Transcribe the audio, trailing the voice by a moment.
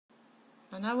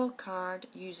An owl card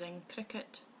using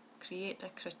Cricut. Create a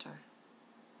critter.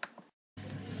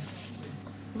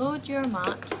 Load your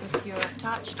mat with your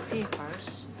attached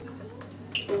papers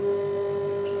and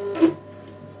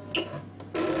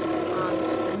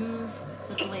move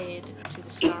the blade to the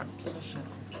start position.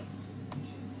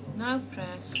 Now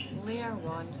press Layer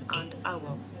 1 and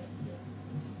Owl.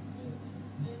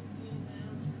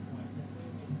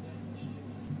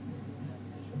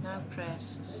 Now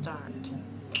press Start.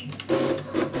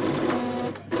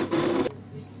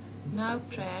 Now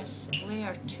press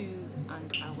Layer 2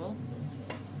 and Owl.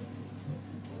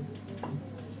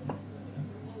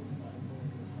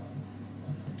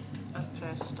 And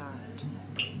press Start.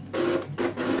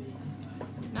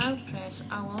 Now press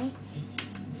Owl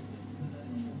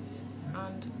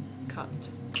and Cut.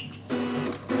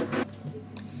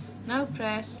 Now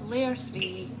press Layer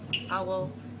 3,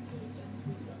 Owl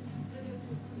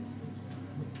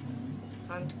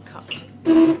and Cut.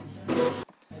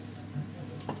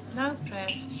 Now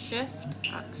press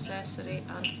Shift, Accessory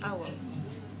and Owl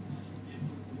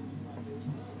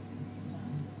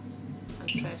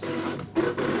and press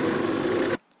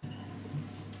Cut.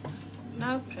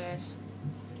 Now press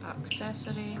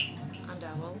Accessory and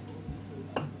Owl,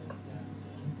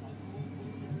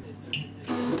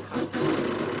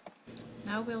 Cut.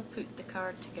 Now we'll put the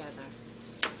card together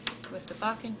with the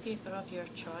backing paper of your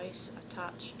choice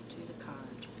attached to the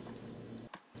card.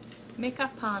 Make a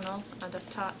panel and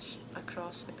attach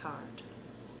across the card.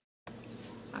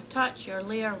 Attach your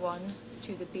layer 1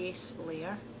 to the base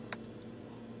layer.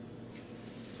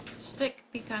 Stick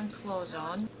beak and claws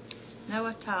on. Now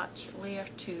attach layer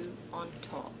 2 on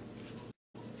top.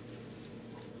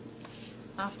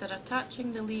 After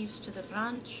attaching the leaves to the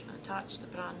branch, attach the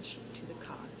branch to the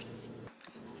card.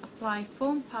 Apply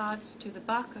foam pads to the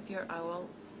back of your owl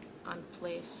and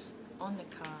place on the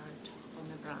card on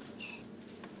the branch.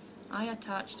 I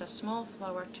attached a small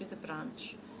flower to the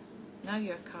branch. Now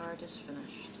your card is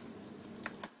finished.